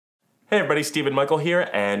Hey everybody, Stephen Michael here,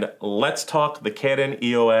 and let's talk the Canon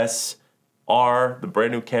EOS R, the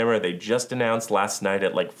brand new camera they just announced last night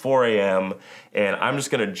at like 4 a.m. And I'm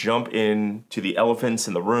just gonna jump into the elephants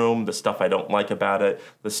in the room, the stuff I don't like about it,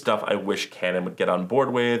 the stuff I wish Canon would get on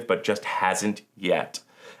board with, but just hasn't yet.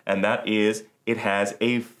 And that is, it has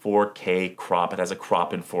a 4K crop. It has a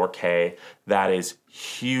crop in 4K. That is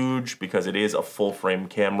huge because it is a full frame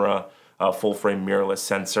camera, a full frame mirrorless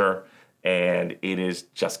sensor, and it is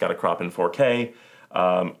just got a crop in 4K.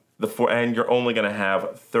 And you're only gonna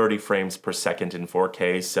have 30 frames per second in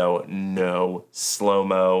 4K, so no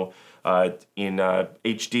slow-mo. In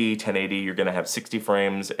HD 1080, you're gonna have 60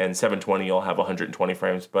 frames, and 720 you'll have 120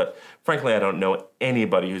 frames. But frankly, I don't know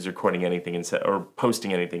anybody who's recording anything or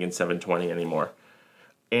posting anything in 720 anymore.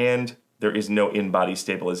 And there is no in-body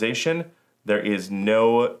stabilization. There is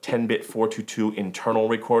no 10-bit 422 internal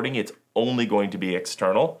recording. It's only going to be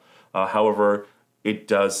external. However, it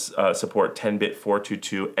does support 10-bit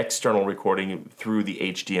 422 external recording through the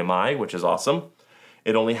HDMI, which is awesome.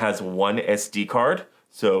 It only has one SD card,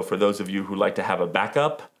 so for those of you who like to have a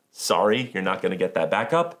backup, sorry, you're not going to get that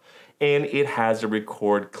backup. And it has a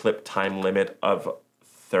record clip time limit of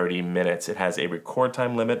 30 minutes. It has a record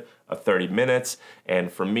time limit of 30 minutes, and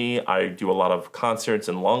for me, I do a lot of concerts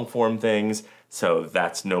and long-form things, so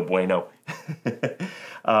that's no bueno.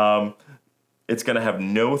 It's going to have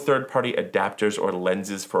no third-party adapters or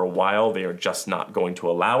lenses for a while. They are just not going to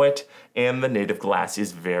allow it, and the native glass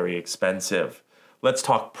is very expensive. Let's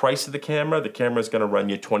talk price of the camera. The camera is going to run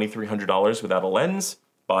you $2,300 without a lens,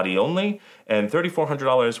 body only, and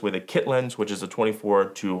 $3,400 with a kit lens, which is a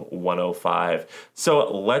 24-105. So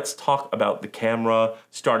let's talk about the camera,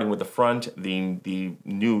 starting with the front, the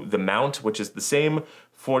mount, which is the same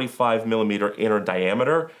 45mm inner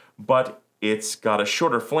diameter, but it's got a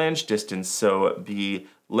shorter flange distance, so the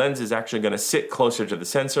lens is actually going to sit closer to the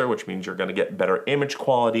sensor, which means you're going to get better image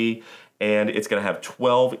quality, and it's going to have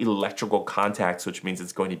 12 electrical contacts, which means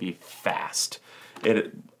it's going to be fast.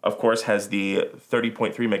 It, of course, has the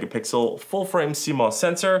 30.3 megapixel full-frame CMOS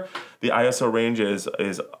sensor. The ISO range is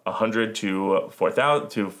 100 to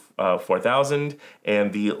 4,000,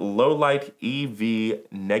 and the low-light EV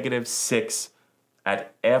 -6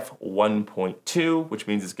 at f1.2, which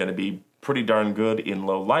means it's going to be pretty darn good in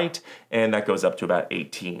low light, and that goes up to about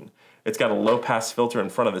 18. It's got a low pass filter in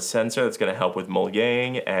front of the sensor that's going to help with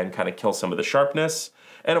mulliing and kind of kill some of the sharpness.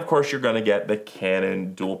 And of course, you're going to get the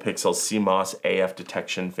Canon dual pixel CMOS AF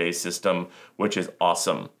detection phase system, which is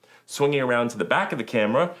awesome. Swinging around to the back of the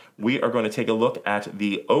camera, we are going to take a look at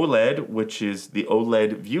the OLED, which is the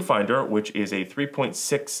OLED viewfinder, which is a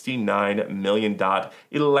 3.69 million dot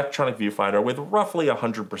electronic viewfinder with roughly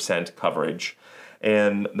 100% coverage.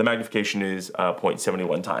 And the magnification is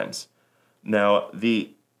 0.71 times. Now,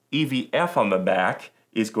 the EVF on the back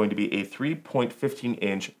is going to be a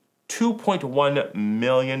 3.15-inch, 2.1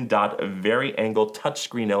 million dot vari-angle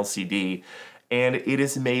touchscreen LCD, and it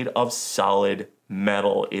is made of solid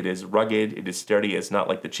metal. It is rugged, it is sturdy, it's not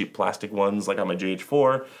like the cheap plastic ones like on my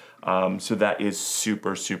GH4, so that is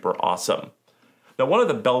super, super awesome. Now, one of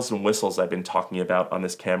the bells and whistles I've been talking about on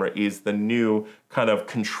this camera is the new kind of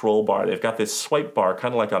control bar. They've got this swipe bar,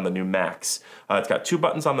 kind of like on the new Max. It's got two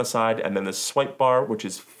buttons on the side, and then this swipe bar, which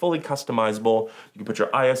is fully customizable. You can put your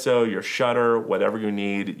ISO, your shutter, whatever you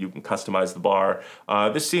need. You can customize the bar.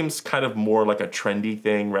 This seems kind of more like a trendy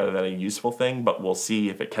thing rather than a useful thing, but we'll see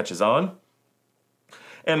if it catches on.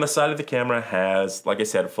 And the side of the camera has, like I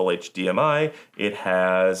said, full HDMI. It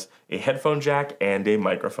has a headphone jack and a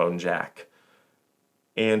microphone jack.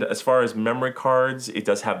 And as far as memory cards, it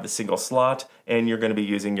does have the single slot, and you're going to be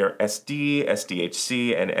using your SD,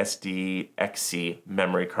 SDHC, and SDXC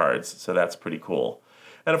memory cards, so that's pretty cool.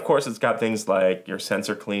 And of course, it's got things like your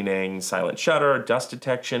sensor cleaning, silent shutter, dust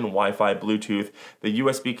detection, Wi-Fi, Bluetooth. The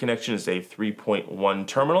USB connection is a 3.1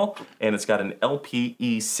 terminal, and it's got an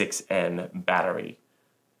LPE6N battery.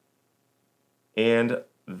 And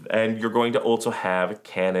you're going to also have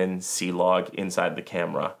Canon C-Log inside the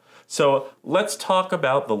camera. So let's talk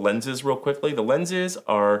about the lenses real quickly. The lenses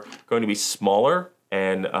are going to be smaller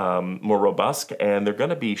and more robust, and they're going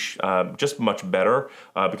to be just much better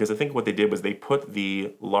because I think what they did was they put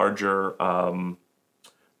the larger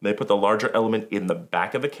element in the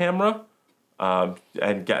back of the camera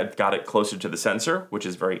and got it closer to the sensor, which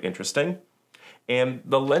is very interesting. And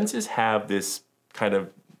the lenses have this kind of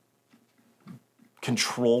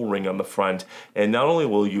control ring on the front, and not only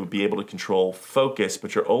will you be able to control focus,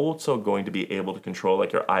 but you're also going to be able to control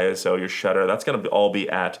like your ISO, your shutter. That's going to all be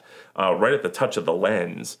at right at the touch of the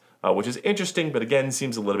lens, which is interesting, but again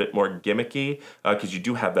seems a little bit more gimmicky because you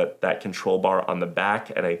do have that control bar on the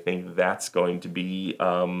back, and I think that's going to be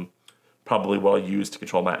probably what I'll use to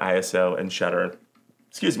control my ISO and shutter,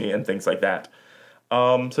 excuse me, and things like that.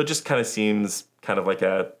 So it just kind of seems kind of like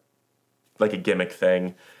a gimmick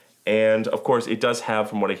thing. And of course it does have,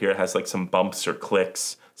 from what I hear, it has like some bumps or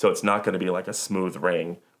clicks, so it's not going to be like a smooth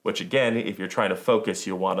ring, which again, if you're trying to focus,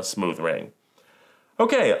 you want a smooth ring.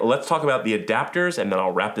 Okay, let's talk about the adapters, and then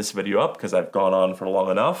I'll wrap this video up because I've gone on for long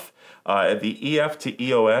enough. The EF to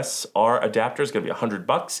EOS R adapter is going to be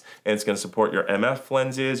 $100, and it's going to support your MF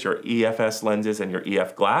lenses, your EFS lenses, and your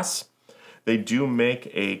EF glass. They do make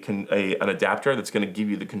an adapter that's going to give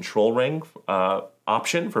you the control ring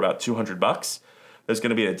option for about $200. There's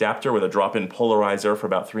going to be an adapter with a drop-in polarizer for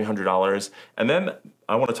about $300. And then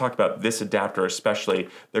I want to talk about this adapter especially.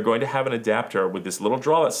 They're going to have an adapter with this little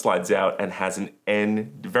draw that slides out and has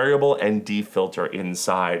an variable ND filter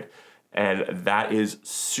inside. And that is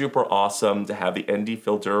super awesome to have the ND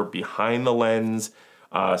filter behind the lens,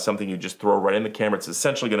 something you just throw right in the camera. It's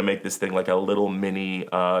essentially going to make this thing like a little mini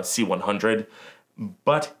C100,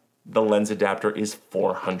 but the lens adapter is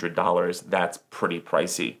 $400. That's pretty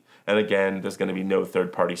pricey. And again, there's going to be no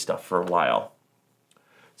third-party stuff for a while.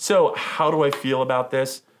 So how do I feel about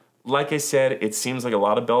this? Like I said, it seems like a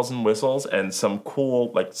lot of bells and whistles and some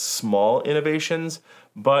cool, like, small innovations,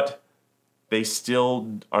 but they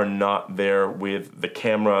still are not there with the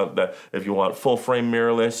camera. If you want full frame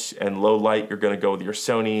mirrorless and low light, you're going to go with your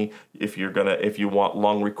Sony. If you want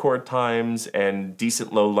long record times and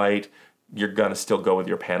decent low light, you're going to still go with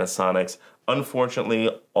your Panasonics.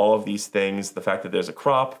 Unfortunately, all of these things, the fact that there's a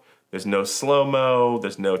crop, there's no slow-mo,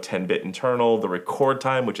 there's no 10-bit internal, the record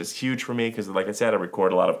time, which is huge for me because, like I said, I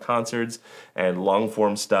record a lot of concerts and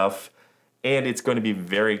long-form stuff, and it's going to be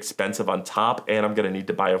very expensive on top, and I'm going to need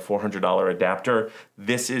to buy a $400 adapter.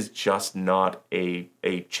 This is just not a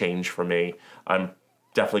change for me. I'm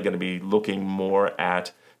definitely going to be looking more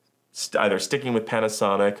at either sticking with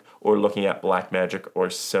Panasonic or looking at Blackmagic or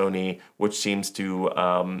Sony, which seems to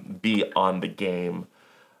be on the game.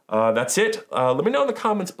 That's it. Let me know in the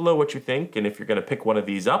comments below what you think and if you're going to pick one of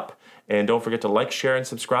these up. And don't forget to like, share, and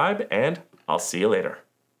subscribe, and I'll see you later.